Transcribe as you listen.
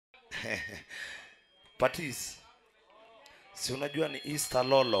Patiz, si unajua ni Easter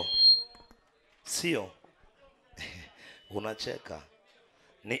lolo? Sio? Unacheka.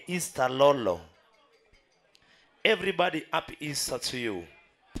 Ni Easter lolo. Everybody, happy Easter to you.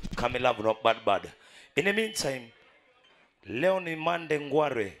 Come love, not bad. In the meantime, leo ni Monday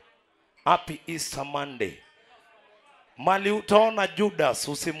ngware. Happy Easter Monday. Mali utaona Judas,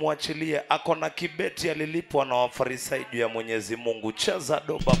 usimwachilie. Ako na kibeti alilipwa na Wafarisai juu ya Mwenyezi Mungu. Cheza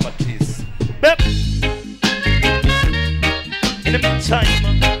doba Patiz. Bep. In the meantime,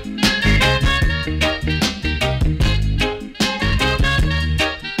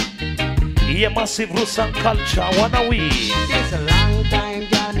 yeah, massive roots and culture, wanna we? It's a long time,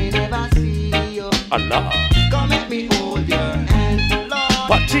 girl, me never see you. Allah. Come make me hold your hand, Lord.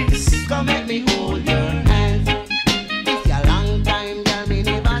 Patiz. Come make me hold your hand. It's a long time, girl, me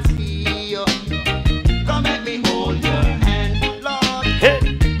never see you. Come make me hold your hand, Lord. Hey.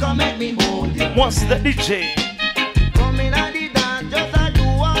 Come make me hold your What's the hand. DJ? Come in at the dance, just a do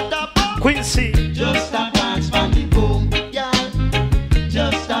what a pop. Quincy. Just a dance from the boom, girl.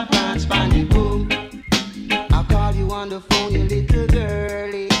 Just a dance from the boom. I call you on the phone, you little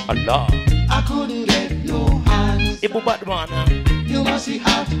girlie. Allah. I couldn't get no answer. Ibu Badman. You must see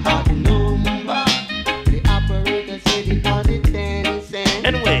hot number. The operator said it was a 10 cents.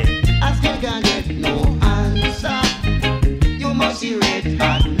 Anyway. I still can't get no answer. You must see red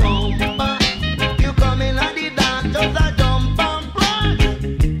hot number. You come in at the dance, just a jump and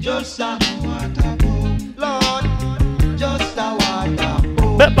prance. Just a water boom, Lord. Just a water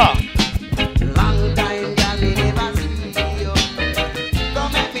boom. Beba. Long time, girl, me never see you.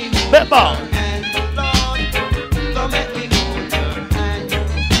 Come make me hold Beba. your hand, Lord. Come make me hold your hand.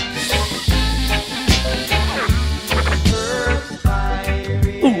 First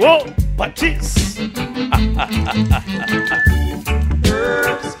pirate, Ooh, oh, Patiz.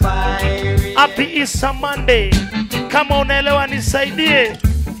 first pirate. Happy Easter Monday. Kama unaelewa nisaidie.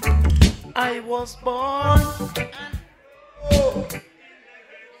 I was born.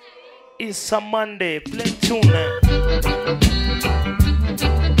 Easter Monday. Play tune.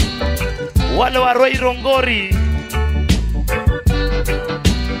 Wale wa Ruiru Ngori.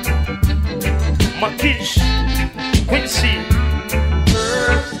 Makish. Quincy.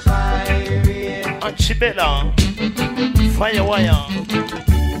 First pirate, Anchibela. Firewire.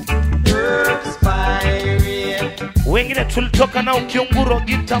 first pirate. Wengine tulitoka na Ukiunguro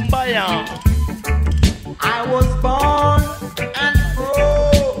Gita Mbaya. I was born and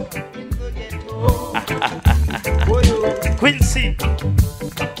grow in the ghetto. Oh, you. Quincy.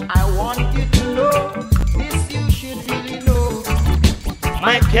 I want you to know this, you should really know.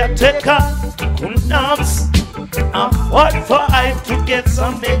 My caretaker could dance. I fought for I to get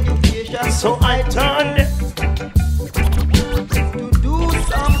some education, so I turned. To do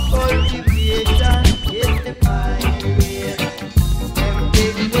some cultivation, get the pioneer. Them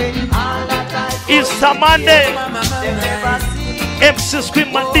big way, all that I Easter Monday. them never see. MC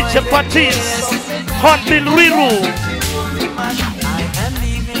Squim and DJ Patiz. Hornbill Ruiru. I am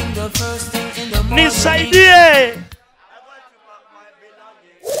leaving the first thing in the morning. Nisaidie.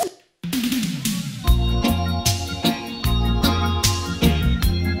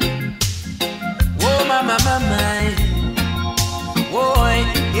 Oh, mama, mama. Oh,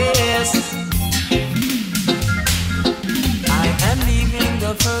 yes. I am leaving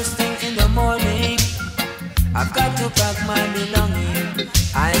the first thing in the morning. I've got to pack my belonging.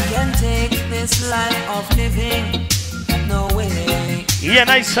 I can take this life of living. No way. Yeah,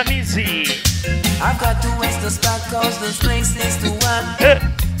 nice and easy. I've got to waste the spot cause this place is too hot. Hey.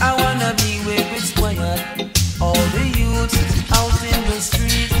 I wanna be where it's quiet. All the youths out in the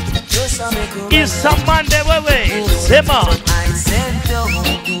street just to make a Easter Monday, wewe. Sema. I said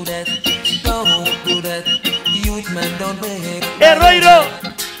don't do that, don't do that. Youth man don't make. Hey, Ruiru.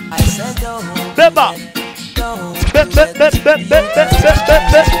 I said don't do Beba. that, don't do Be, be, that. be, be, be, be, be,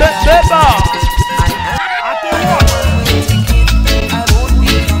 be, be, beba. I won't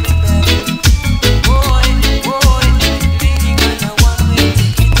be coming back. Boy, boy, thinking on a one-way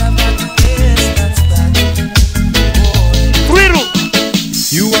ticket, I've got to waste that spot. Boy. Ruiru.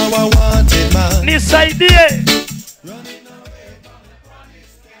 You are a wanted man. Nisaidie.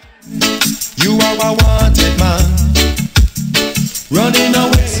 You are a wanted man. Running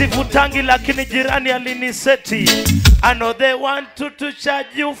away. Sivutangi lakini jirani aliniseti. I know they want to charge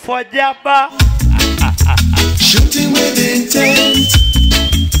you for jaba. Shooting with intent.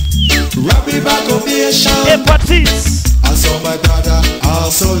 Robbie back ovation. Hey, Patiz. I saw my brother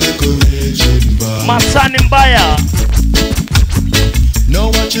also little legend. Masani Mbaya. Know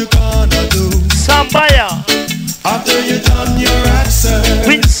what you gonna do Sambaya. after you done your accent.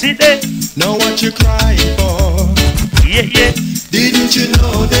 Quincy. See that? Know what you're crying for. Yeah, yeah. Didn't you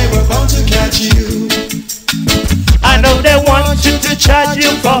know they were bound to catch you? I know they want you to charge you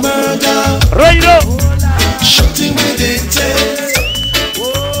for murder. Ruiru. Shooting with intent.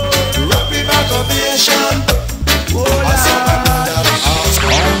 Rapid aggravation.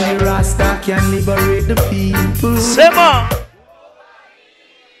 Only Rasta can liberate the people. Sema.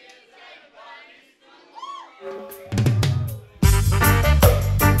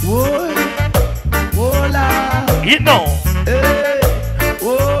 Whoa, whoa, la. You know. Hey,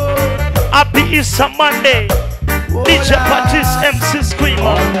 whoa, Happy Easter Monday. whoa, DJ la. Patiz, MC Squim.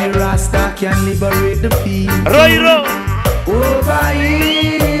 Only Rasta can liberate the people. Ruiru. Over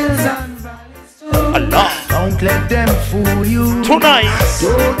hills and valleys too. Allah. Don't let them fool you. Tonight.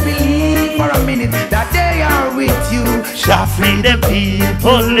 Don't believe for a minute that they are with you. Shall free the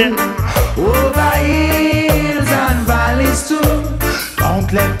people. Over hills and valleys too.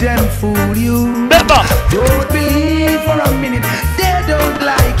 Don't let them fool you. Beba. Don't believe for a minute they don't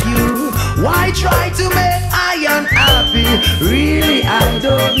like you. Why try to make I unhappy? Really, I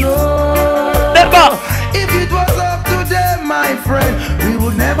don't know. Beba. If it was up to them, my friend, we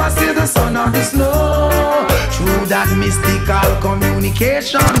would never see the sun or the snow. Through that mystical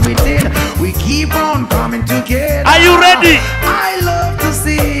communication within, we keep on coming together. Are you ready? I love to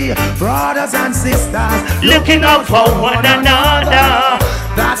see brothers and sisters Looking out for one another.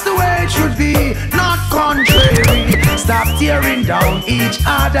 That's the way it should be, not contrary. Stop tearing down each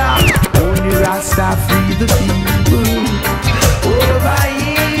other. Only Rasta free the people. Over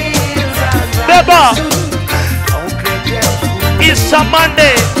hills and Beba. don't let them fool. Easter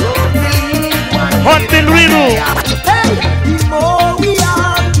Monday. Don't believe one On Ruiru. Hey, the more we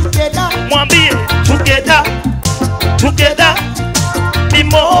are together, Mwambie together. Together. The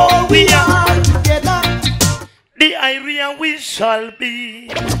more we are, together, the area we shall be.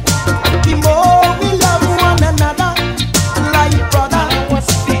 the more we love one another, like brother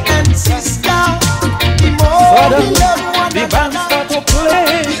and sister. The more we love one The band another. start to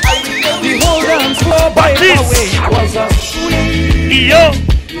play. The whole dance floor by the Patiz. way was a sweet Yo.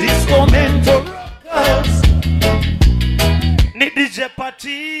 disco mental rockers. Ni DJ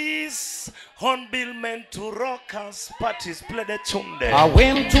Patiz. Hornbill meant to rockers. Patiz play the tune there. I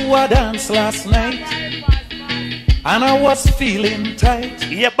went to a dance last night and I was feeling tight.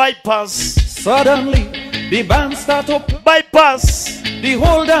 Yeah, bypass. Suddenly the band start to play. Bypass. The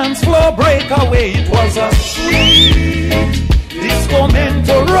whole dance floor break away. It was a sweet disco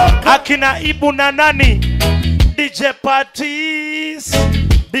mental rocker. Akina Ibu na nani? DJ Patiz.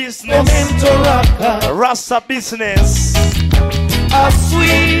 Business. Mental rocker. Rasta business. A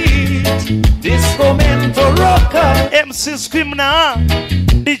sweet disco mental rocker. MC Squim na.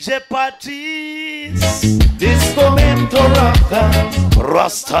 DJ Patiz. Disco mental rocker.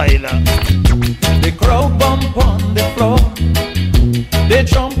 Rasta. The crowd bump on the floor. They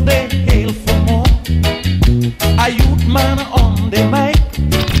jump, they hail for more. A youth man on the mic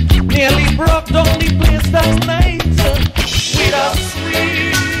nearly broke down the place that night with a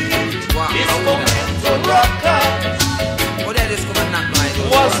sweet disco mental rocker.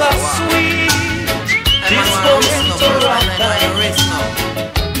 Was a sweet disco mental rocker.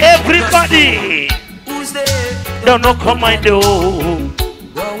 Everybody. Who's there? Don't know come I do.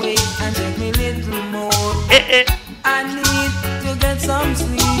 Go away and take me little more. Eh. I need to get some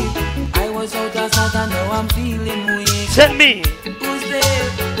sleep. I was out of sight and now I'm feeling weak. Tell me. Who's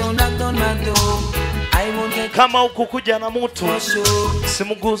there? Don't knock on my door. I won't get Kama huku kuja na mutu. for sure.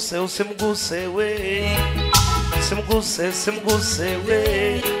 Simuguse, usimguse we. Simguse, simguse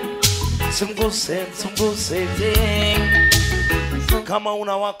we. Simguse, simguse we. Kama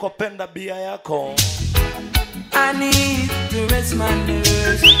una wako penda bia yako. I need to rest my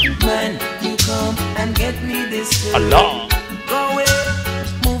nerves. Man, you come and get me this girl. Allah. Go away,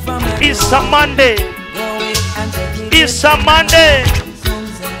 move from my It's door. a Monday. Go away and take me It's a Monday.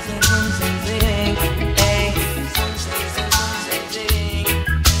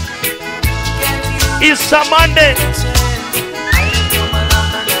 It's a Monday.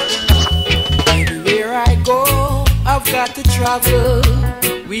 Everywhere I go, I've got to travel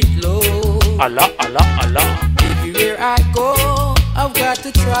with love. Allah, Allah, Allah. Everywhere I go, I've got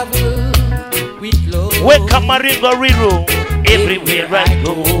to travel with love. Welcome Ruiru. Everywhere I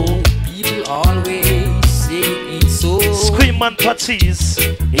go. People always say it's so. Squim and Patiz.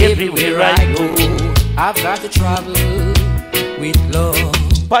 Everywhere I go. I've got to travel with love.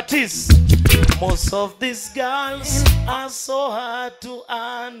 Patiz. Most of these girls are so hard to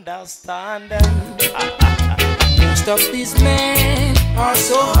understand. Most of these men are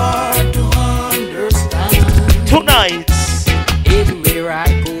so hard to understand. Tonight, Everywhere Everywhere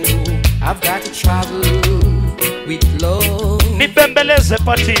I go, I've got to travel with love. Nibembeleze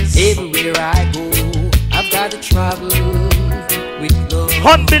Patiz. Everywhere I go, I've got to travel with love.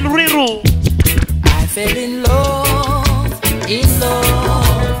 Hornbill Ruiru. I fell in love, in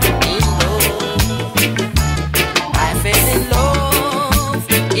love, in love. I fell in love,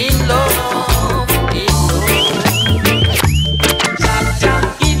 in love, in love. Jah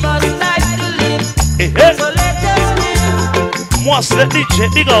give us life to live, so let us live. Moi c'est le DJ,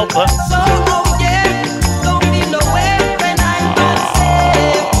 big up. So oh yeah, don't be no way when I'm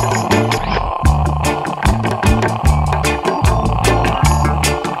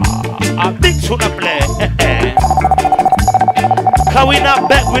A big tune to play. Cause we not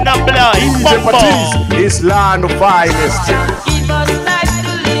back, we not play. DJ Patiz is land of finest. give us life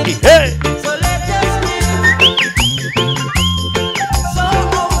to live. Hey. So let us live. So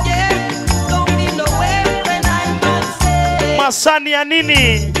oh yeah, don't be no way when I'm unsafe. Masani ya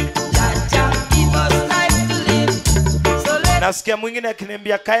nini? Jah give us life to live. So let Nasikia mwingine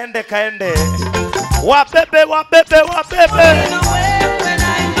akiniambia kaende kaende. Wabebe wabebe wabebe. be no way when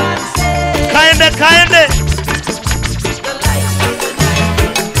I'm unsafe. Kaende kaende. The lights of the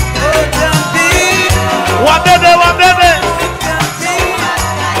night. Oh, jumping. Wabebe wabebe.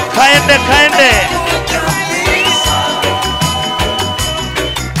 Kaende kaende.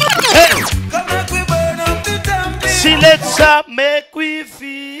 Hey. See let's make we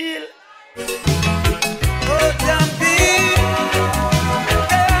feel.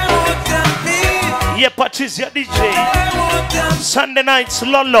 Yeah, Patiz ya DJ. Sunday nights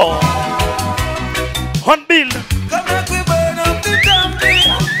Lolo. Hornbill.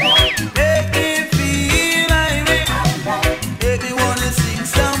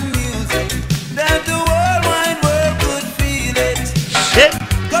 Hey.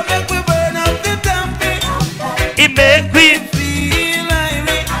 It make we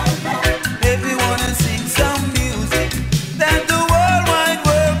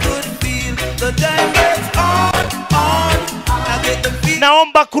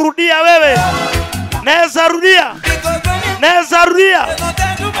naomba kurudia wewe. Naweza rudia. Naweza rudia.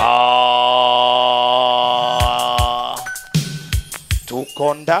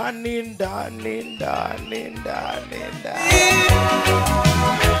 Tuko ndani ndani ndani ndani ndani.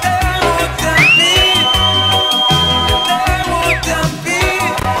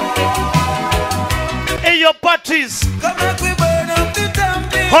 Hey yo Patiz.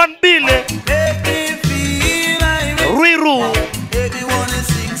 Hornbill. Ruiru.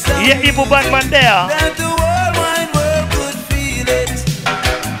 Yeah, Ibu Bandmandea.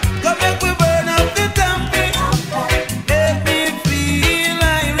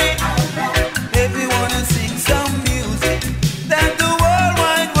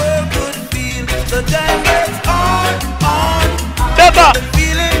 Beba.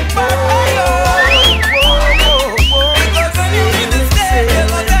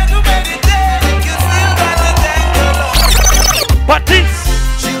 Patiz.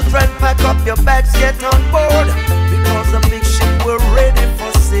 Children, pack up your bags, get on board, because the big ship we're ready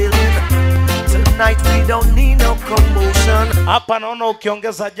for sailing. Tonight we don't need no commotion. Hapa naona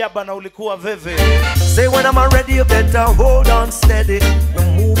ukiongeza jaba na ulikuwa veve. Say when I'm ready, you better hold on steady. We're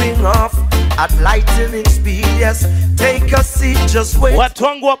moving off at lightning speed. Yes, take a seat, just wait. Watu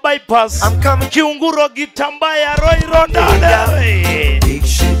wangu wa bypass. I'm coming. Kiunguro gitambaya Ruiru ndani. Big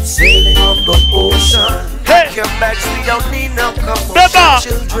ship sailing on the ocean. Hey. Pack your bags, we don't need no commotion. Beba.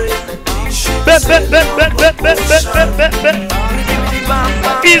 Children, big ship Be, be, sailing be, on be, the be, be, be, be, be.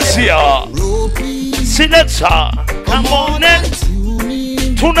 ocean. Easier. Selector. Come on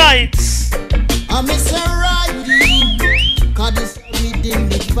in. Tonight.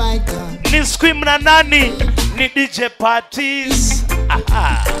 Ni Squim na nani? Ni DJ Patiz.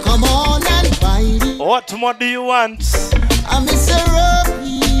 Aha. Come on and buy it. What more do you want? I'm Mr.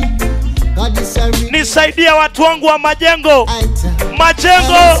 Rocky. God is a real Nisaidia watu wangu wa majengo. item.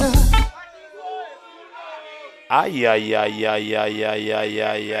 Majengo. Ay ay ay ay ay ay ay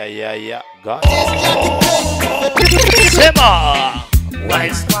ay ay ay ay. God. Sema.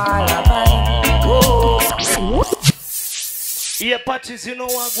 Yeah, Patiz, you know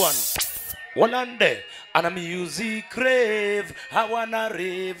what one. Walande, and a music crave, I wanna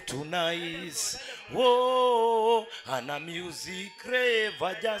rave tonight. Whoa, and a music crave,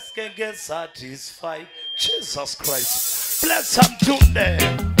 I just can't get satisfied. Jesus Christ, bless some tune there.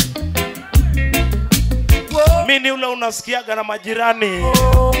 Mini ule unasikiaga na majirani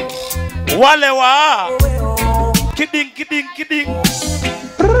wale wa kidding kidding kidding.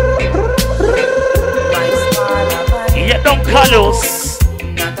 Yeah, don't call us.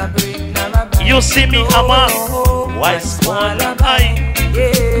 You see me, I'm a wise one.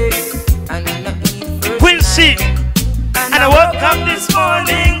 yeah. And in the eat first Quincy, and and I woke up this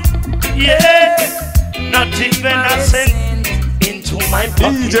morning, yeah, not even a cent into my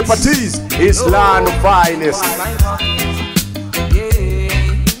pocket. DJ Patiz is land finest.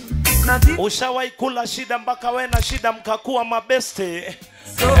 Ushawahi kula shida mpaka we na shida mkakuwa mabeste?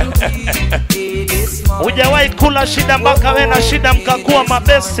 Hujawahi kula shida mpaka we na shida mkakuwa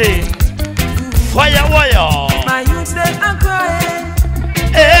mabeste? Fire wire. My youth they are crying.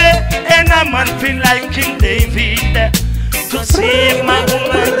 And a man feel like King David to see my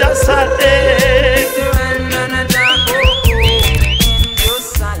woman just a day.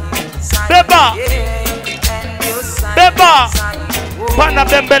 Beba, Beba, Pana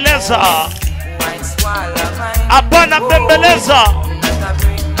bembeleza, Apana bembeleza.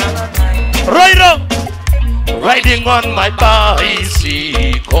 Ruiru, riding on my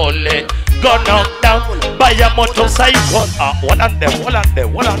bicycle, got knocked down by a motorcycle.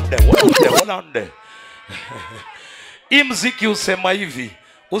 Walande. Imziki usema hivi,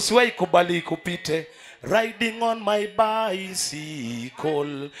 usiwahi kubali ikupite. Riding on my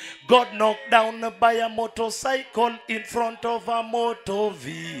bicycle, got knocked down by a motorcycle in front of a motor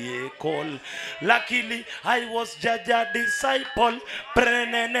vehicle. Luckily, I was Jaja disciple.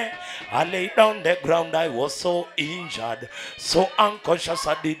 Prenene, I lay down the ground, I was so injured, so unconscious,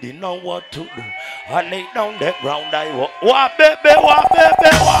 I didn't know what to do. I lay down the ground, I was wa bebe.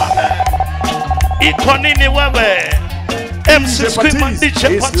 Iko nini wewe? MC Squim and DJ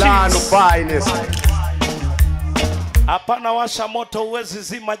is land Patiz. finest. Hapana washa moto uwezi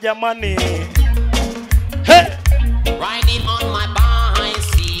zima jamani. Hey! Riding on my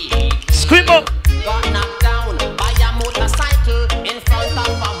bicycle, Squimo! got knocked down by a motorcycle in front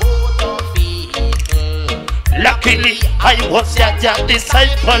of a motor vehicle. Luckily, I was Jaja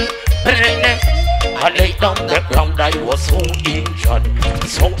disciple. I lay down the ground, I was so injured,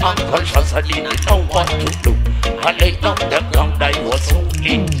 so unconscious, I didn't know what to do. I lay down the ground, I was so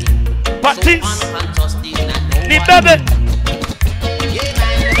injured. Patiz, ni bebe.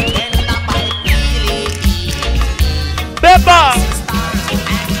 Beba,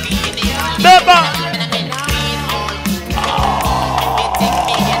 Beba.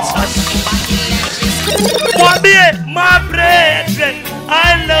 Mwambie, my brethren,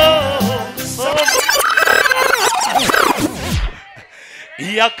 I love so much.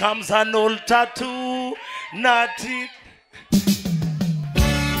 Here comes an old tattoo, naughty.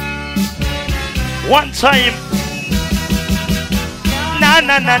 One time. Na.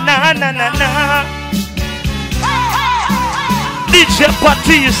 DJ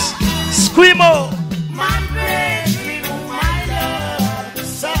Patiz, Squimo.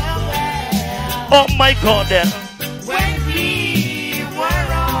 Oh my God.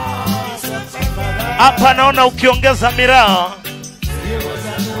 Hapa naona ukiongeza miraa.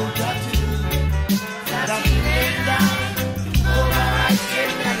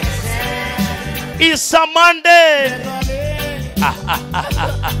 It's a Monday.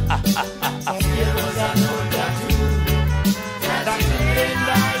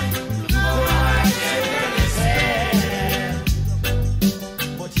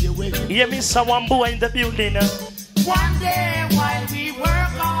 Yeah, Miss Wambua in the building. One day while we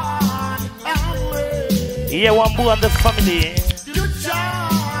work on our way. Yeah, Wambua and the family.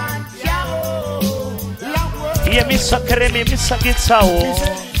 Yeah, Miss Keremi, Miss Gitsao.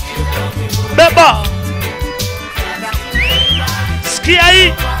 Beba. Skia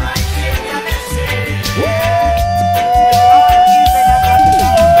hii.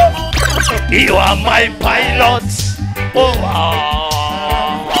 You are my pilot. Oh,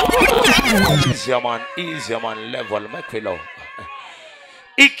 easier man, level, make me low.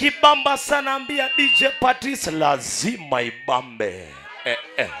 Ikibamba sana ambia DJ Patiz lazima ibambe.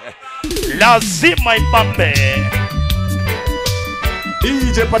 Lazima ibambe.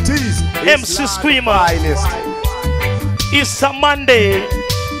 DJ Patiz MC Squimmer finest. It's a Monday.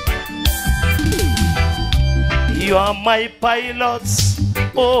 You are my pilots.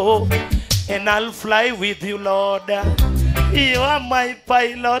 Oh, and I'll fly with you, Lord. You are my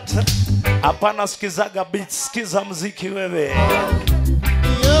pilot. Hapana skizaga beats, skiza mziki wewe.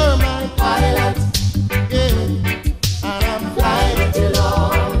 You're my pilot, yeah, and I'm flying with you,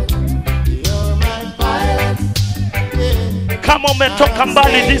 Lord. You're my pilot, yeah. Kama umetoka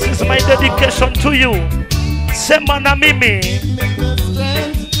mbali, this is my dedication to you. Sema na mimi. Give me the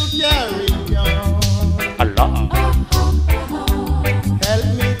strength to carry on. Allah. Help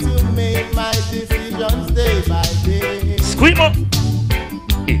me to make my decisions day by day. Squimo.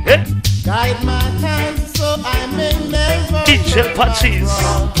 Guide my hands so I may never DJ Patiz.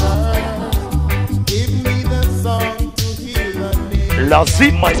 Give me the song to heal the name.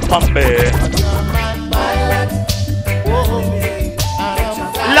 Lazima ipambe.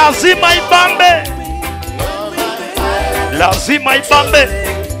 Lazima ipambe. Lazima ipambe.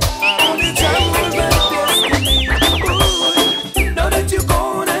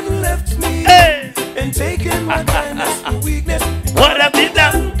 Hey. What have you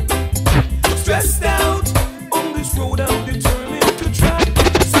done? Stressed out on this road, I'm determined to try.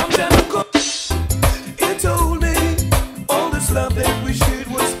 Some time ago, you told me all this love that we shared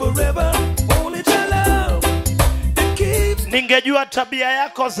was forever. Only to love that keeps Ningejua tabia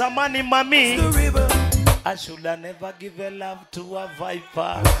yako zamani mami. the river. I should have never given love to a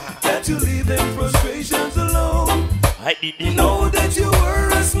viper. That you leave them frustrations alone. I didn't know Know that you were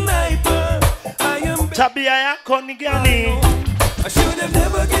a sniper. I am. tabia yako ni gani? I should have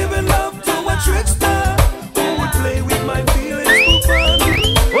never given love to a trickster who would play with my feelings for fun.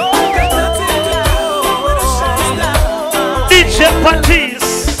 Oh, I got nothing to do with a shy star. DJ Patiz.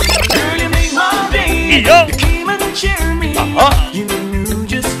 Girl, you make my day. Yo. You came and cheered me. You knew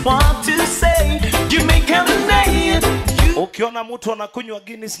just what to say. You make a night. Ukiona mtu anakunywa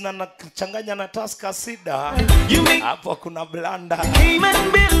Guinness na anachanganya na Tusker Sida, You make hapo kuna blanda. came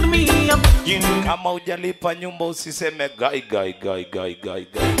and build me up. You knew Kama hujalipa nyumba usiseme gai.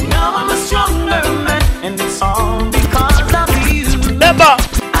 now I'm a stronger man, and it's all because of you. Beba,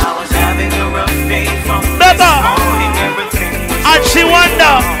 I was having a rough day from this Beba. morning. Everything was and she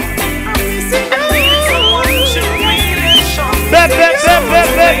wonder. I needed someone to really show me. Bebe.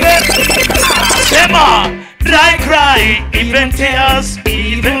 Sema, dry cry, even tears,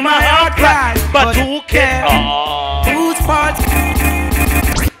 even my heart cry. But who cares? Whose part?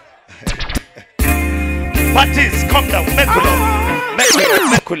 Patiz, come down,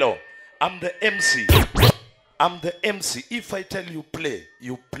 Mekulo. I'm the MC. I'm the MC. If I tell you play,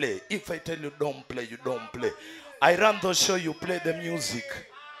 you play. If I tell you don't play, you don't play. I run the show, you play the music.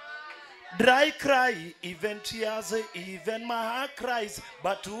 Dry cry, even tears, even my heart cries.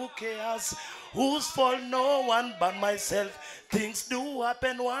 But who cares? Whose fault? No one but myself. Things do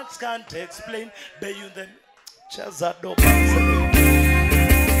happen, words can't explain. But you then, Chazado.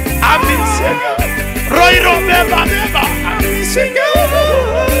 I'm in singer. Ruiru, beba. I'm in singer.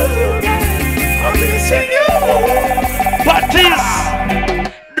 Patiz,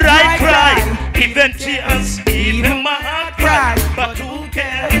 dry cry, even tears, even my heart cry. But who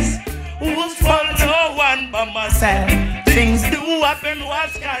cares? Who's fault? No one but myself. Things do happen,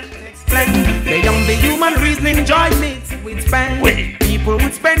 words can't explain. Beyond the human reasoning, joy meets with pain. Wait. People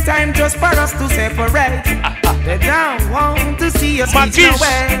would spend time just for us to separate. They don't want to see us reach Magish,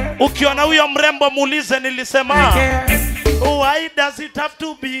 nowhere. ukiona huyo mrembo muulize nilisema. Yes. Why does it have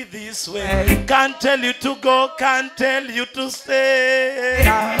to be this way? Can't tell you to go, can't tell you to stay.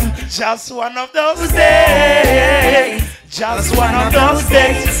 Just one of those days. Just one of those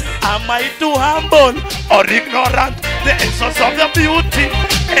days. Am I too humble or ignorant? The essence of the beauty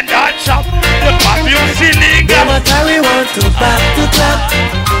and that shop, the perfume ceiling. They must carry one to back to clap.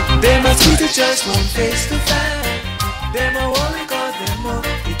 They must treat it just one face to face. They must worry cause they know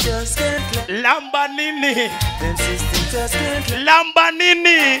it just can't let. Lamba nini, Them systems just can't let. lamba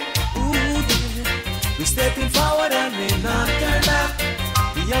nini. Ooh, yeah. We stepping forward and we not turn back.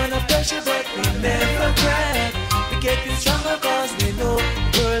 Beyond the pressure but we never crack. We getting stronger cause we know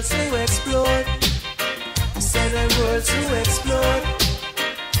the world's to explode. We send the world to explode.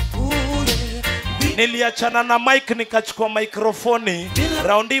 Ooh, yeah. Niliachana na mic nikachukua mikrofoni.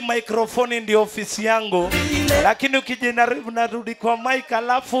 Raundi mikrofoni ndio ofisi yangu. Lakini ukijinaribu narudi kwa mic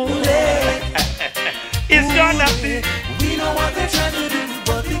alafu it's gonna be. We know what they're trying to do,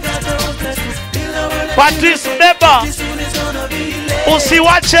 but we got the own place to build our world. Patiz, beba, Soon it's gonna be late.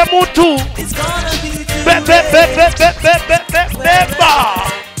 usiwache mutu. It's gonna be too Beba.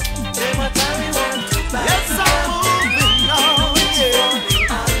 They must carry one to back. Yes, I'm moving on.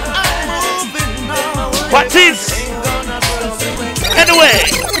 I'm moving on. Patiz, Ain't gonna stop. anyway,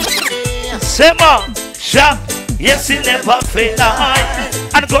 Sema, Sha, yes, he never fail.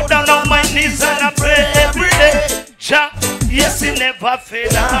 And go down on my knees and I pray every day. Sha, yes, he never fail.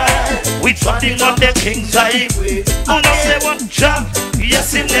 We trotting on the king's highway. And I say one, Sha,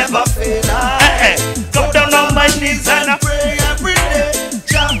 yes, he never fail. Go down on my knees and I pray every day.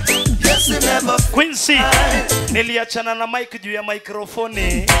 Sha, yes, he never fail. Quincy, niliachana na mic juu ya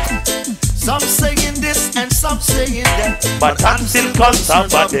mikrofoni. Some saying this and some saying that. But I'm still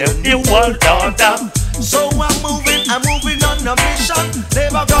concerned about the new world order. So I'm moving on a mission.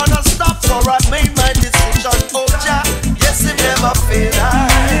 Never gonna stop for I made my decision. Oh Jah, yes it never fail.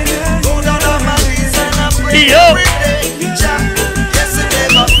 I go down on my knees and I pray every day. Jah, yes it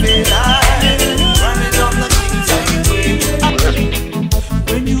never fail. I running on the king's highway.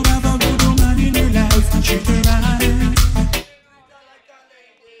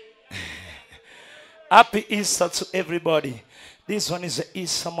 Happy Easter to everybody. This one is the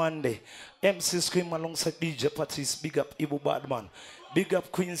Easter Monday. MC Squim alongside DJ Patiz. Big up Ibu Badman. Big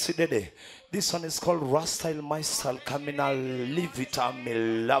up Quincy Dede. This one is called Rastyle My Style. Coming, I'll live it and me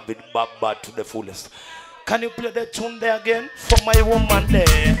love it, Baba, to the fullest. Can you play the tune there again for my woman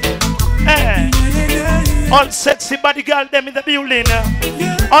there? All sexy body girl them in the building.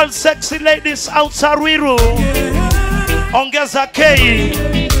 All sexy ladies outside Ruiru. Ongeza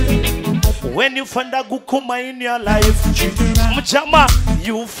K. When you find a gukuma in your life, Mjama,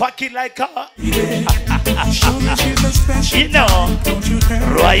 you fuck it like her. You know,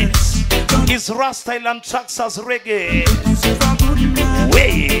 right? It's Rastyle and Traxxas Reggae.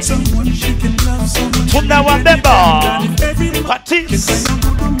 Wait. Tuna wabeba. Patiz.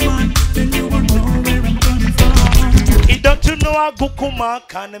 Don't you know a gukuma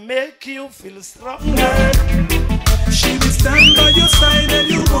can make you feel stronger? She will stand by your side and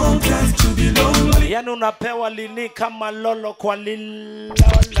you won't have to be lonely. Yani unapewa lini kama lolo kwa lilolo.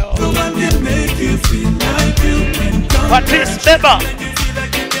 The one that make you feel like you can come. Patiz, beba.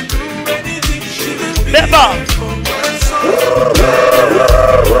 Beba.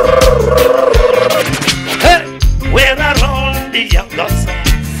 Hey, we're around the youngest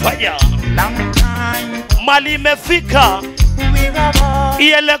fire. Long time. Mali mefika.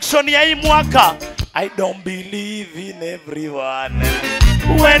 I election ya hii mwaka. I don't believe in everyone.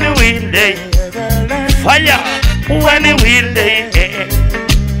 When will they fire? When will they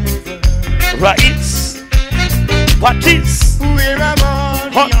rise? Patiz,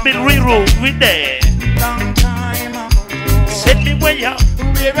 hot me Ruiru with them. Send me where you.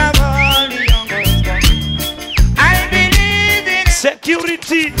 I believe in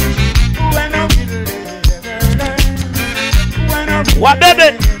Security. What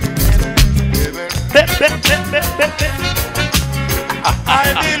baby? I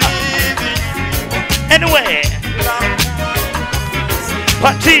believe anyway,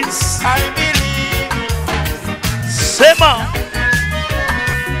 Patiz, I believe Sema,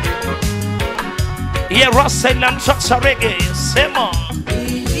 yeah, Rastyle and Traxxas Reggae, Sema,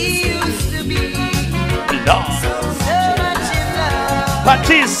 Lord,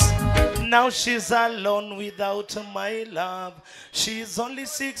 Patiz. Now she's alone without my love. She's only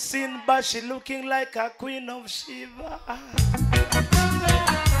 16, but she looking like a queen of Shiva.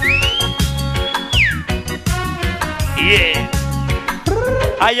 Yeah.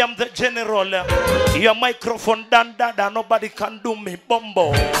 I am the general. Your microphone done dada, nobody can do me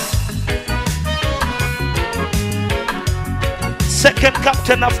bombo. Second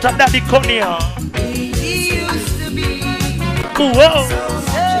captain after Daddy Konya. Whoa.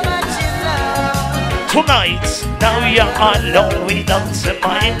 Tonight, now you're alone without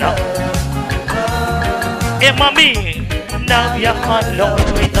my love. Hey, mommy, now you're alone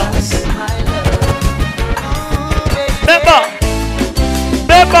without my love. Beba,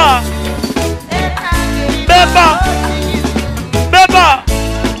 Beba, Beba, Beba.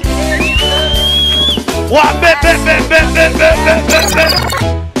 What, bebe.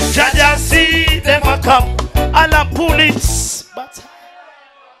 Jaja see them a come, all a police, but.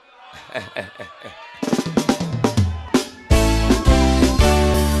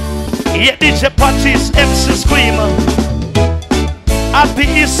 Yeah, DJ Patiz, MC Squim. Happy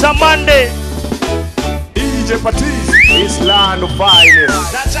Easter Monday. DJ Patiz is land of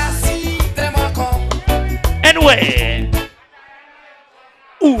finest. Anyway.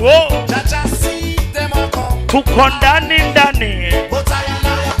 Whoa. Tuko ndani. but I am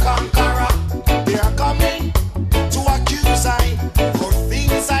not a conqueror. They are coming to accuse I for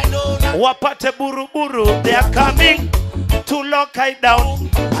things I know not. Wapate buruburu, they are coming to lock I down.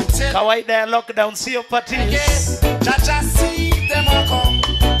 Kawaida ya lockdown sio Patiz. Yes, Jaja see them all come.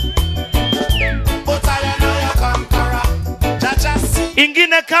 But I am not a conqueror. Jaja see.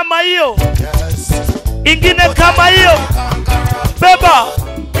 Ingine kama hiyo. Yes. Ingine kama hiyo. Beba.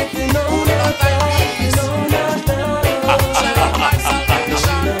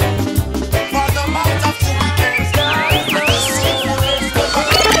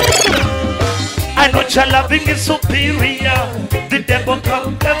 I know your loving is superior. The devil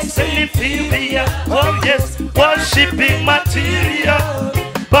complex and inferior. Oh yes, worshipping material.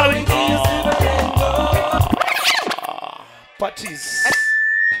 Bowing. Patiz.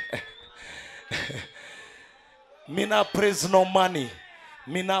 Me na praise no money.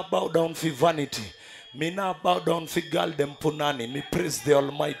 Me na bow down for vanity. Me na bow down for girl them punani. Me praise the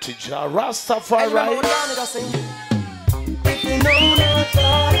Almighty Jah Rastafari.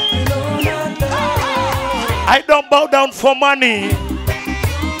 I don't bow down for money.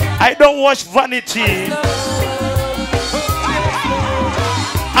 I don't watch vanity.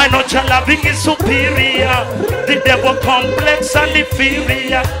 I know your loving is superior. The devil complex and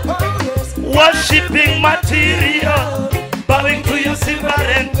inferior. Worshipping material, bowing to your silver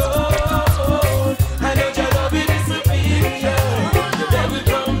and gold. I know your loving is superior. The devil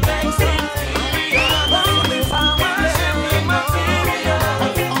complex and inferior. Worshipping material.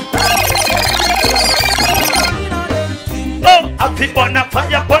 Oh, I feel on a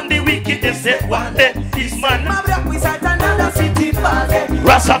fire upon the wicked. They said one day this man.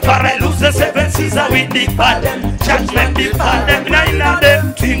 Rastafari lose the seven seasons with the pardon. Judgment the pardon. Nine of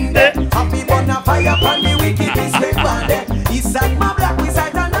them think they happy bona fire upon the wicked is the pardon. He said my black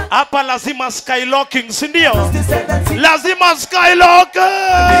wizard and hapa lazima skylocking, si ndio? Lazima skylocking.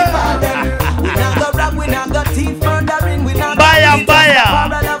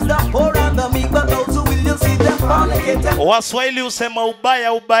 Waswahili usema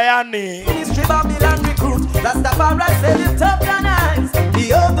ubaya ubayani. Rastafari said lift up your hands.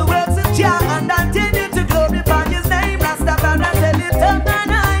 Behold the works of Jah and continue to glorify his name. Rastafari said lift up your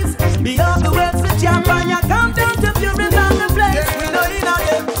hands. Behold the works of Jah and you come down to purify the place. We know in a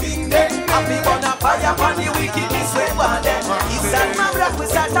them thing there. Happy on a fire on the wickedness we want them. He said my black we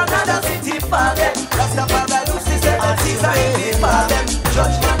start another city for them. Rastafari loses the Caesar in for them.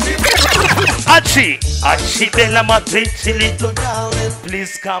 Judgment Achi Bella Madrid, little darling.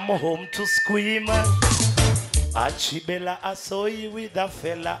 Please come home to Squim. Achibella, I saw you with a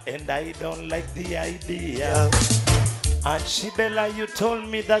fella and I don't like the idea. Achibella, you told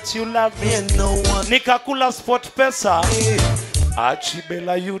me that you love me and no one. Nikakula sport pesa.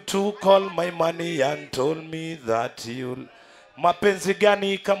 Achibella, you too called my money and told me that you. Mapenzi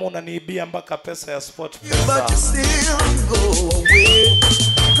gani kama unaniibia mpaka pesa ya sport pesa? But you still go away.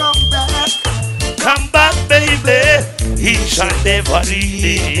 Come back. Come back, baby. Each and every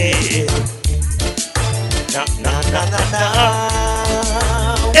day. Na na na na na.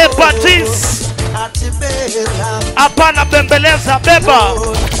 Patiz. Hapana bembeleza beba.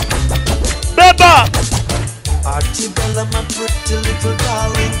 Beba. Bella, my pretty little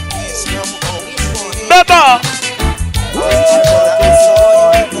darling, please come home. Beba.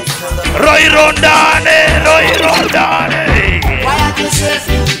 Ruiru ndani, Ruiru ndani. Why are you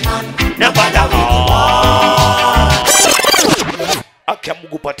saying man? Akia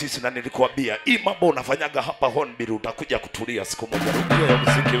Mungu Patiz, na nilikuambia hii mambo unafanyaga hapa Hornbill utakuja kutulia siku moja. Rudia ya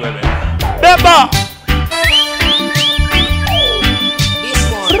muziki wewe. Beba.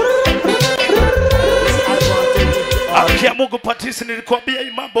 Akia Mungu Patiz, nilikuambia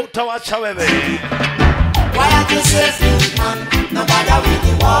hii mambo utawacha wewe. Why are you saying man? Nobody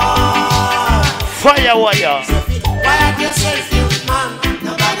really want. Fire wire. Why are you saying man?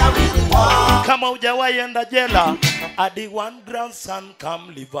 Kama hujawahi enda jela, adi one grandson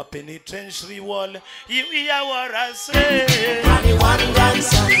come live a penitentiary wall. You hear what I say? Adi one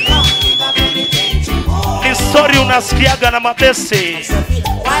grandson come live a penitentiary wall. Ni story unasikiaga na mabesi.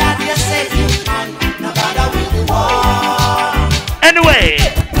 Why are you saying man? Nobody will war. Anyway.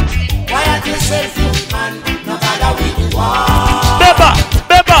 Why are you saying man? Nobody will war. Beba,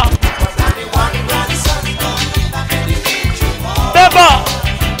 beba. Adi one grandson come live a penitentiary wall. Beba.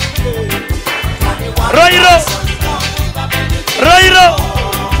 Ruiru. Ruiru.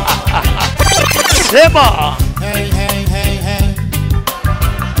 Sema. Hey, hey, hey, hey.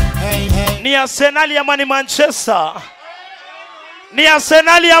 Hey, hey. Ni Arsenal ama ni Manchester? Ni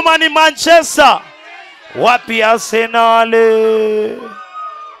Arsenal ama ni Manchester? Wapi Arsenal?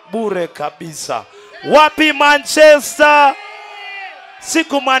 Bure kabisa. Wapi Manchester?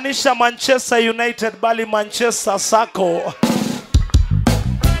 Sikumaanisha Manchester United bali Manchester Sako.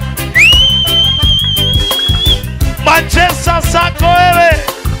 Manchester Sako wewe.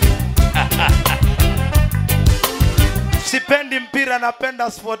 Sipendi mpira,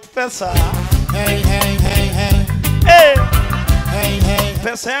 napenda sport pesa. Hey, hey, hey, hey. Hey. Hey, hey.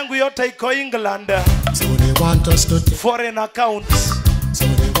 Pesa yangu yote iko England. So they want us to foreign accounts. So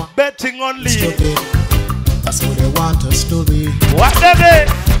they want betting only. That's what they want us to be. What baby?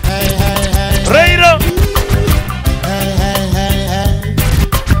 Hey, hey, hey. Reggea. Hey, hey, hey, hey.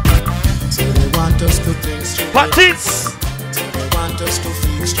 So they want us to think straight. Patiz. So they want us to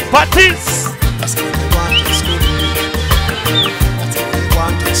feel straight. Patiz. That's what they want us to be. That's what they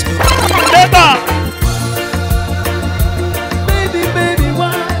want us to be. Never. Baby, baby,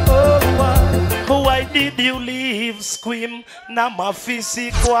 why, oh why? Why did you leave Squim na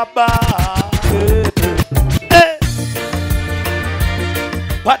mafisi kwa bar? Hey.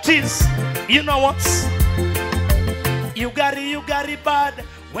 Patiz, you know what? You got it bad.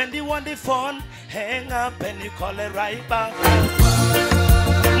 When you want the phone, hang up and you call it right back.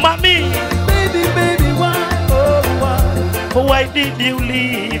 Mommy, baby, baby, why, oh why? Why Why did you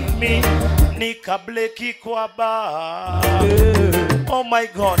leave me? Nikableki kwa bar. Oh my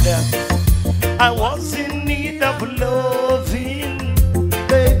God, I was in need of loving.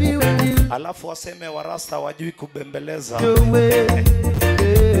 Baby, when you Alafu waseme warasta wajui kubembeleza. away,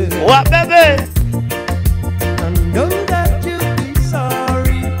 Wa bebe, I know that you'll be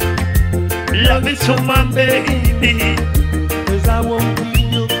sorry, love me to my baby. 'cause I won't be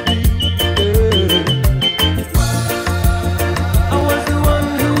your baby. I was the one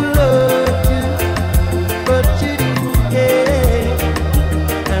who loved you, but you didn't care,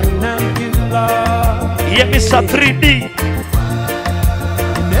 and now you lost. Yeah, Mr. 3D.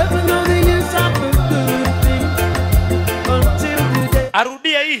 Never know the use of a good thing until the day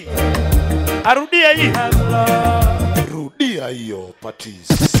Arudia hii. Arudia hii. I've lost. Rudia hiyo Patiz.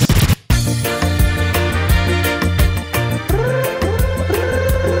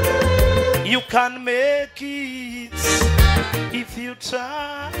 You can make it if you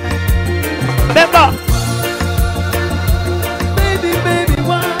try. Remember, Baby, baby,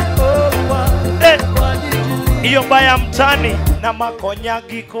 why, oh why, eh, why did you leave? hiyo baya mtani na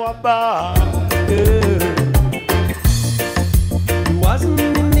makonyagi kwa bar. You wasn't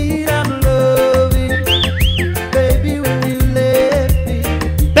in need of loving, baby, when you left me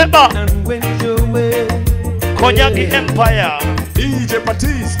Remember, and went your way. Konyagi Empire. DJ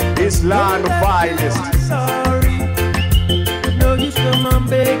Patiz is land of finest. Sorry, no use come on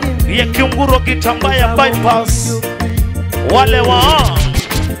begging me. Ye kiunguro kitambaya I won't bypass. be your baby. Wale wa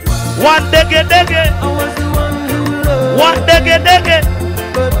one dege dege. I was the one who loved One dege dege.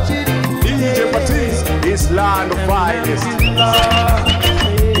 you, but you didn't DJ care. Patiz is land of finest. You lost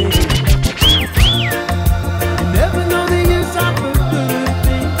me. You never know the use of a good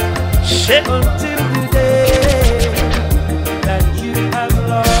thing Shit. until the day that you have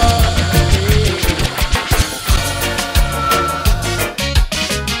lost me.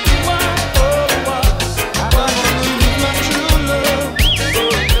 Why, oh, why, I want to lose my true love.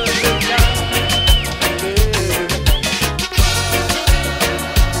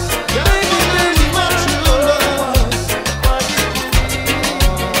 Baby, baby, my true love. Why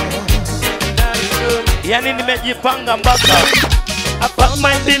did you Yani nimejipanga mpaka I pack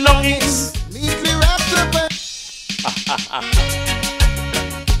my belongings. neatly wrapped up in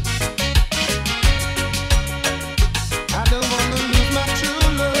I don't want to lose my true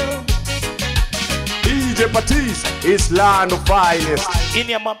love. DJ Patiz is land of finest.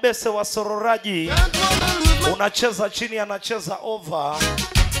 Ini ya mabese wa sororaji. Don't want to lose my Unacheza chini anacheza over.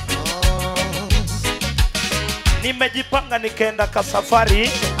 Nimejipanga nikaenda kasafari.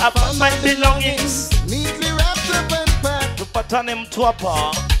 I pack my belongings. neatly wrapped up and packed Tupatane mtu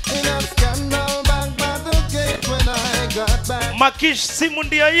hapa. in a scandal back by the gate when I got back. Makish simu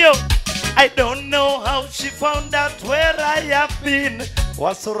ndio hiyo. I don't know how she found out where I have been.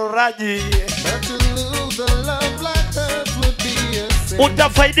 Wasororaji. But to lose a love like hers would be a sin.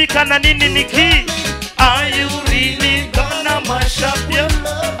 Utafaidika na nini Niki? Are you really gonna mash up your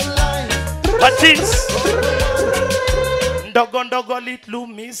Love life. Patiz? Ndogo ndogo little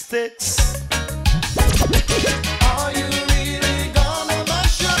mistakes. Are you really gonna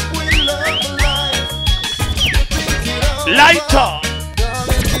mash up with love life? Think it over, Lighter.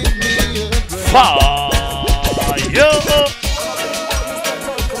 darling, give me a break. Fire.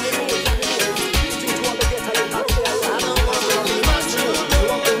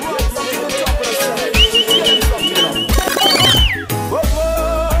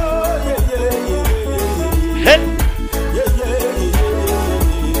 Hey.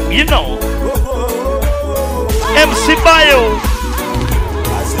 You know, MC Bio.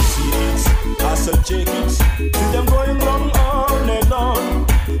 I said see it, I said check it. See them going wrong on and on.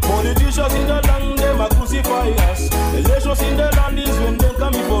 Politicians in the land, them a crucify us. Elections in the land is when they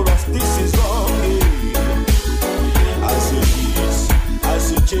come for us. This is wrong. I said it, I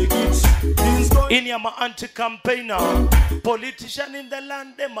said check it. Things going In your anti-campaigner, politician in the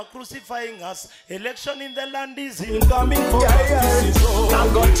land, them are crucifying us. Election in the land is in. coming for us. This is wrong.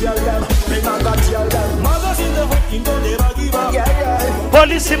 I got tell them, I got tell them. Mothers in the home, don't never give up.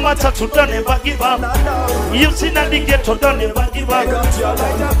 Policy matter to don't ever give up. You see na the ghetto don't ever give up.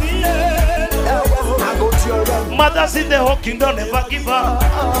 Mothers in the hawking don't ever give up.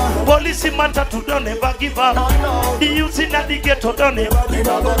 Policy matter to don't ever give up. The youth in the ghetto don't ever give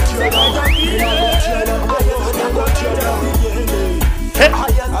up. Hey.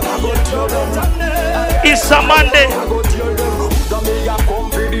 It's a Monday.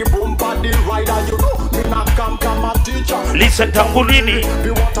 Listen Tambulini.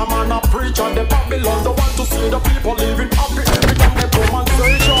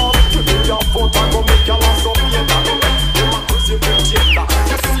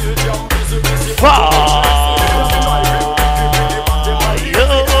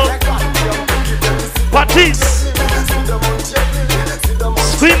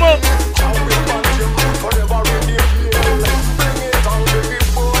 Squim up.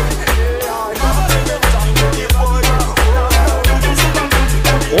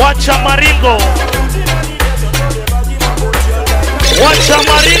 Watch a maringo. Watch a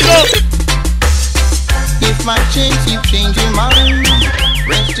maringo. If my change keep changing mind,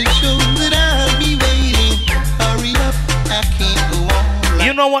 rest assured that I'll be waiting. Hurry up, I can't go on.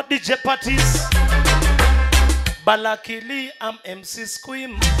 You know what DJ Patiz? Balakili, I'm MC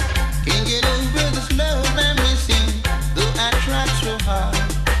Squim. Can't get over this love I'm missing, though I try so hard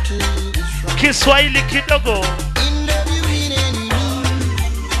to be strong. Kiswahili kidogo. Interviewing and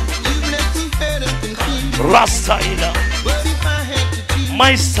you left me fed up and confused. Rastyle. But if I had to choose,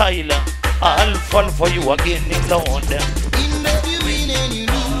 My style. I'll fall for you again in the wonder. interviewing and you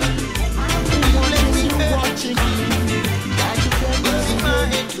left me fed up and confused. But if I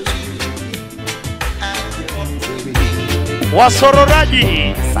had to choose,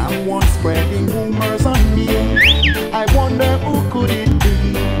 Wasororaji. Someone spreading rumors on me. I wonder who could it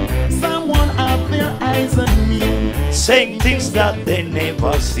be? Someone have their eyes on me, Saying things that they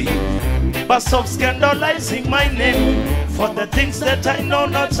never see. But some scandalizing my name for the things that I know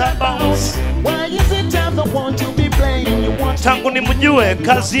not about. Why is it I'm the one to be blamed? You want Tangu nimjue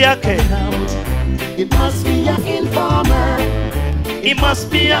kazi yake. out. It must be an informer. He must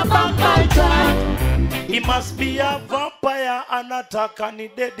be a Backbiter. He must be a vampire. Anataka ni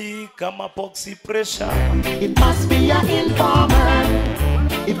dedi kama poxy pressure. It must be an informer.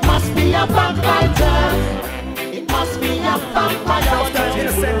 It must be a backbiter. It must be a backbiter.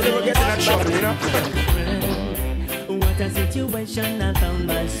 What a situation I found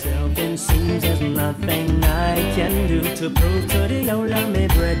myself in. Seems there's nothing I can do to prove to the old me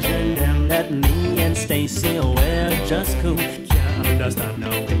brethren them that me and Stacy we're just cool. Can't understand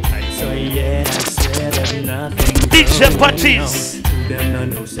now. So yeah, I swear there's nothing. DJ Patiz. To them no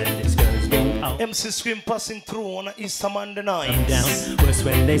no said this girl's going out. MC Squim passing through on a Easter Monday I'm night. down. Worse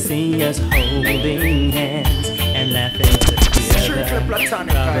when they see us holding hands and laughing together.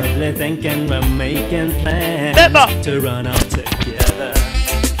 Probably thinking we're making plans Beba. to run out together.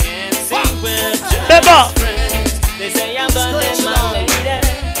 Can't see we're just Beba. friends. They say I'm burning my lady.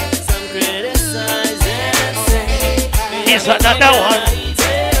 Some criticize and say Here's another one.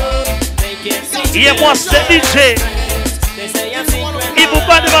 they can't see Here was the DJ. they say I'm secret. Ibu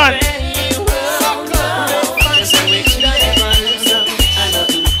Badman.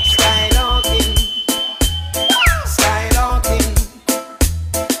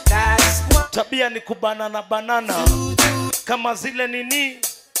 Tabia ni kubanana banana kama zile nini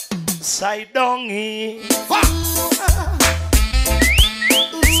saidongi.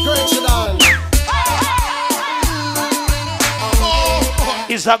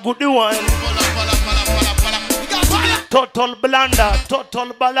 Is a good one. Total blanda,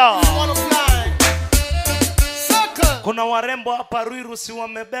 total bala. Kuna warembo hapa Ruiru si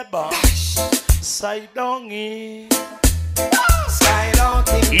wamebeba saidongi.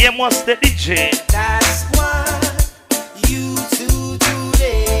 Here was the DJ. that's what you do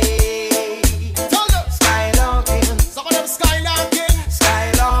today. Skylocking, some of them skylocking,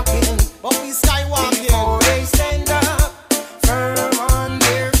 but we skywalking. Before they stand up, firm on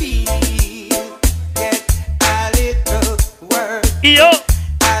their feet, get a little work, Yo,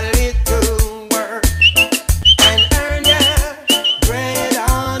 a little work, and earn your bread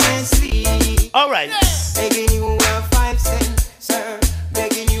honestly. all right. Begging you a 5 cent, sir.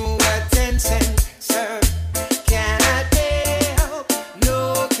 Begging you a 10 cent, sir. Cannot help,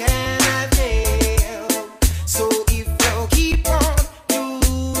 no cannot help. So if you keep on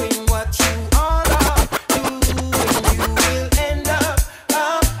doing what you are doing, you will end up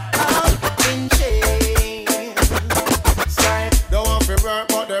in jail. Don't want to work,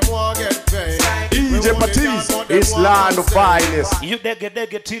 but them won't get paid. DJ Patiz is land of finest. You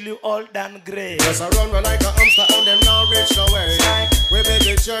dege till you all done grey. Yes, I run like a hamster and them now reach the way. We make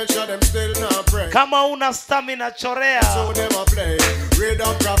the church and them still not pray. Kama una stamina chorea. So them a play. Read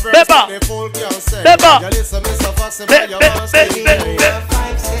up Proverbs Beba. and the full can say. Beba. You listen, Mr. Foxy, Be- your be- man be- say. be- Begging you a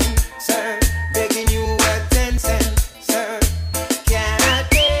 5 cent, sir. Begging you a 10 cent, sir.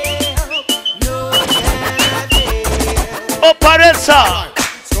 Cannot help, no cannot help. Oparesa.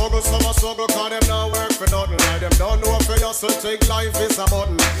 Struggle, summer struggle, cause them now work for nothing. Like them don't know for you, so take life is a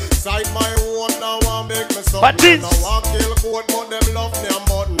button. Side my own, now I make me something. Patiz. Now I kill code, but them love them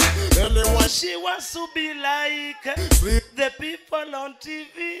button. Then they want She wants to be like sleep. the people on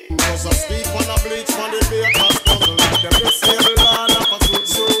TV. Cause I sleep on a bleach, on the bakers, puzzle. Like them disabled and a pursuit.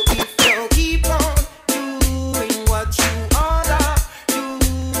 So if you keep on doing what you are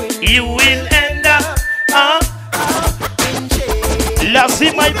doing, You will end up in jail.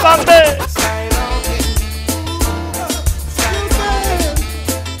 Lassie my bambe.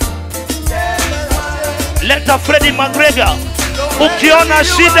 Leta Freddie McGregor. Ukiona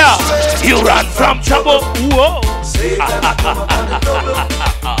shida, you run from trouble. Whoa.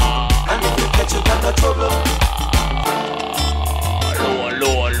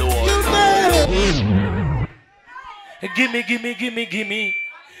 Lower.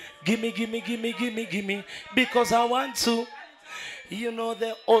 Gimme. Because I want to. You know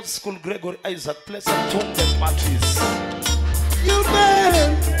the old school Gregory Isaac plays a tune that matches. You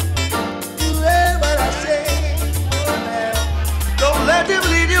man, you hear what I say. Don't let him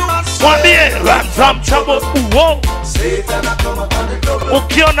lead you astray. One day, run from trouble. Whoa. Satan, I come upon the trouble.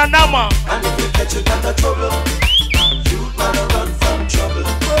 Ukiona nama. And if you catch you got the trouble, you better run from trouble.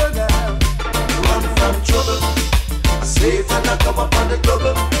 Run from trouble. Satan, I come upon the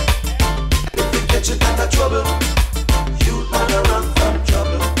trouble. If you catch you got the trouble, you better run from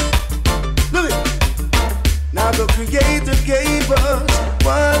trouble. Look it. Now the Creator gave us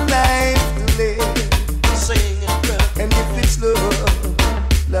one life to live. Sing it, girl. And if it's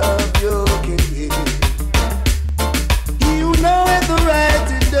love you can give. You know at the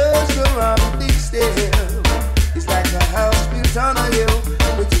right it does go wrong these days. It's like a house built on a hill,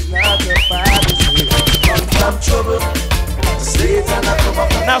 which is not your father's hill. Run from trouble. Satan, I come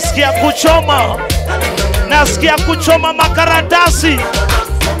up. Nasikia kuchoma makaratasi.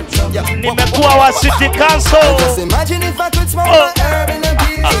 Nimekuwa wa city council. Just imagine if I could smoke my herb in a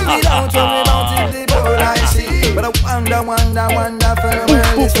piece. We don't worry about it, the board I see. But I wonder for the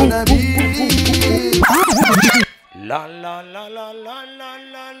world is gonna be. La.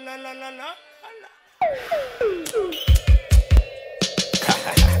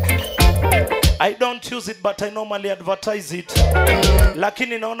 I don't use it, but I normally advertise it.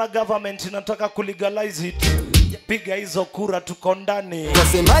 Lakini naona government inataka kulegalize it. Piga hizo kura tuko ndani.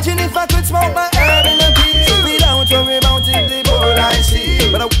 Just imagine if I could smoke my herb in a piece. We don't worry about it, the board I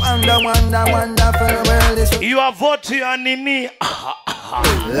see. But I wonder for the world is. Your vote ya nini?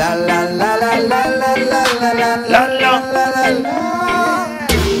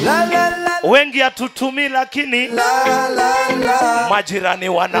 La. Wengi hatutumi lakini majirani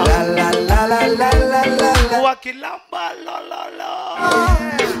wana wakilamba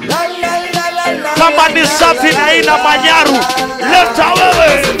kama ni safi na ina manyaru leta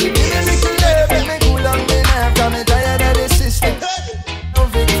wewe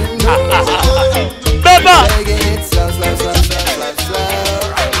beba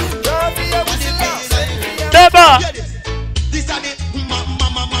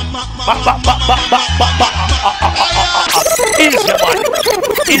easier, man.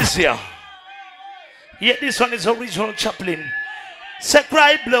 Easier. Yeah, this one is original Chaplin. Say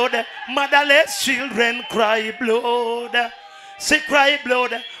cry blood, motherless children cry blood. Say cry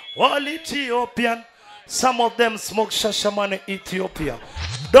blood, all Ethiopian. Some of them smoke shashamane Ethiopia.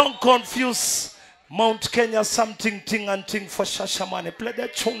 Don't confuse Mount Kenya something ting and ting for shashamane. Play the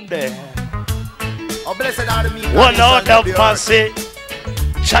tune there. Oh, blessed are the meek. One Lord of mercy.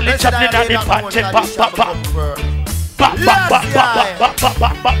 Charlie Chaplin and the party,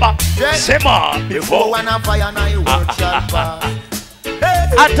 Sema before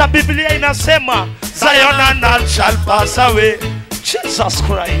Ata Biblia inasema Zion and shall pass away. Jesus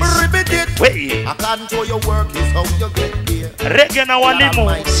Christ. Wait. According to your work is how you get here. Reggea na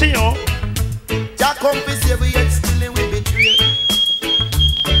walimu, sio? Jack come to save you yet still we betray.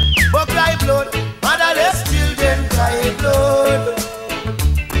 But cry blood, motherless children cry blood.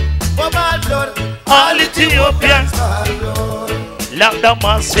 All Ethiopians love the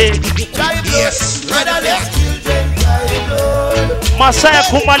mercy. Yes, Masaya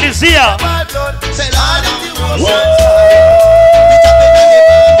kumalizia.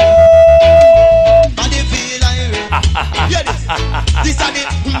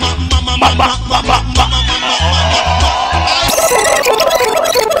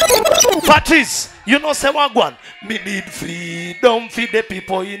 Patiz, you know say wagwan. Me need freedom for the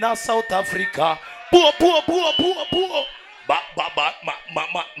people in South Africa. Poor.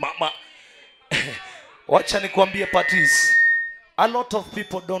 Wacha nikwambie Patiz. A lot of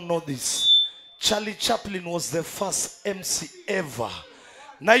people don't know this. Charlie Chaplin was the first MC ever.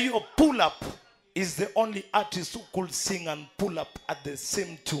 Now your pull up is the only artist who could sing and pull up at the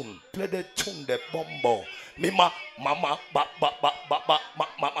same tune. Play the tune, the bombo. Mima, mama, ba.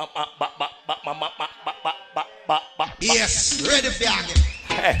 Yes, ready for you.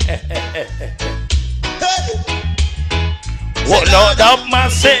 Oh Lord of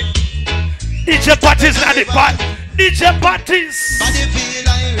mercy. DJ Patiz na the part. DJ Patiz.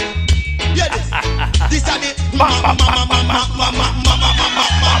 This is it.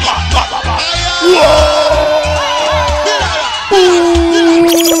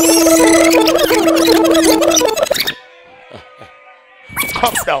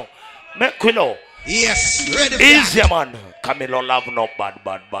 Quilo. Yes, ready for Easy man. Camilo love no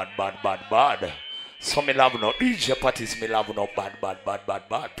bad. So me love no DJ Patiz, me love no bad.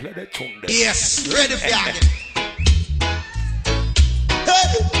 Play the tune there. Yes, ready for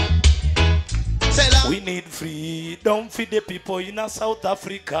We need freedom for the people in South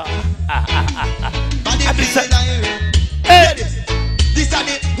Africa.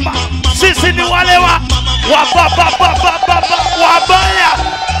 Sisi ni wale wa wabaya.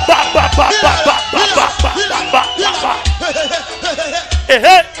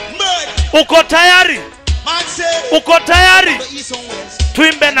 Uko tayari? Uko tayari?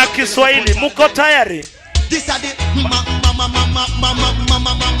 Tuimbe na Kiswahili. Muko tayari?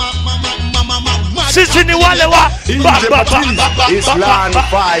 Sisi ni wale wa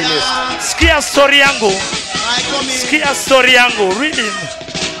Sikia story yangu. Sikia story yangu. Reading.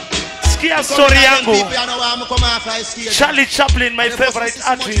 Sikia story yangu. Charlie Chaplin, my favorite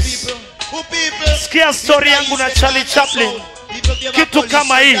artist. Sikia story yangu na Charlie Chaplin. Kitu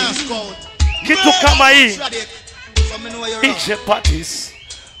kama hii. Kitu kama hii. DJ Patiz.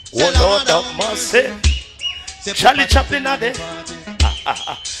 Oh Lord of mercy. Charlie Chaplin ade.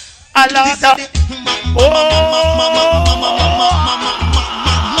 Alada.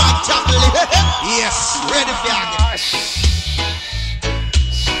 Yes, ready for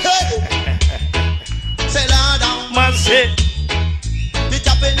say Lord of mercy.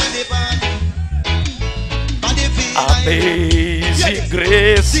 Amazing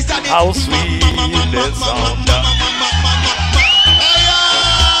grace, how sweet the sound.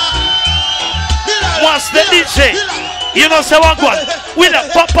 What's the DJ? You know, say one. With a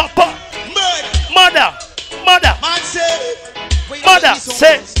pop. Mother,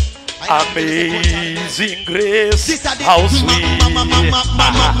 say, amazing grace, how sweet.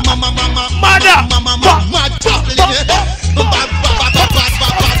 Mother,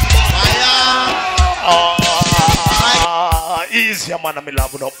 easy man, me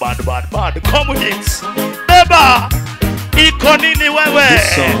love no bad. Come with it, Beba. Ikonini wewe.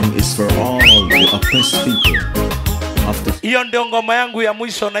 This song is for all the oppressed people. Hiyo ndio ngoma yangu ya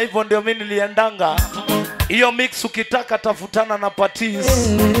mwisho na hivyo ndio mimi niliendanga. Hiyo mix ukitaka tafutana na Patiz.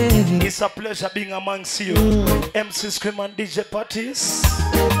 It's a pleasure being amongst you. MC Squim and DJ Patiz.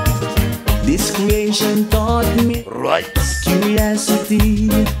 This creation taught me curiosity.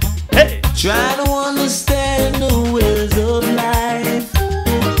 Hey, try to understand the ways of life.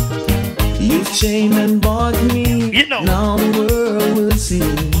 You've chained and bought me. You know. Now the world will see.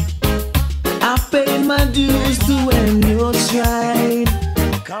 I paid my dues to end your stride.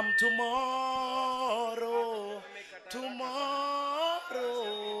 Come tomorrow.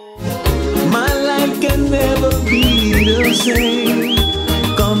 My life can never be the same.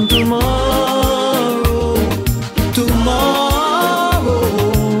 Come tomorrow.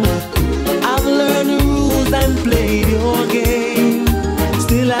 I've learned the rules and played your game.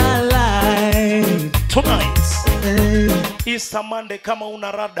 Still alive. Tonight. Easter Monday kama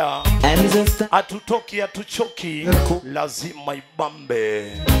una rada. Atutoki atuchoki. Lazima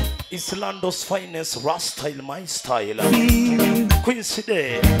ibambe. Islando's finest Rust style, my style. Quincy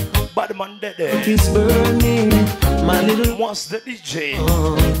Day, Badman Dede. It's burning, my little. What's the DJ?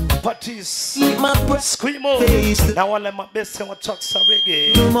 Patiz, Squimo. Now all my best and what talks are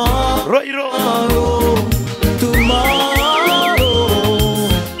reggae. Ruiru. Tomorrow,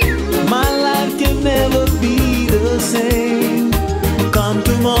 my life can never be the same. Come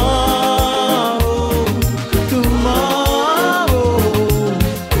tomorrow.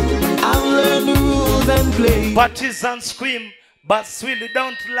 I've learned the rules and play. Patiz and Squim, but really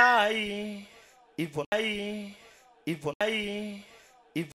don't lie. Even I.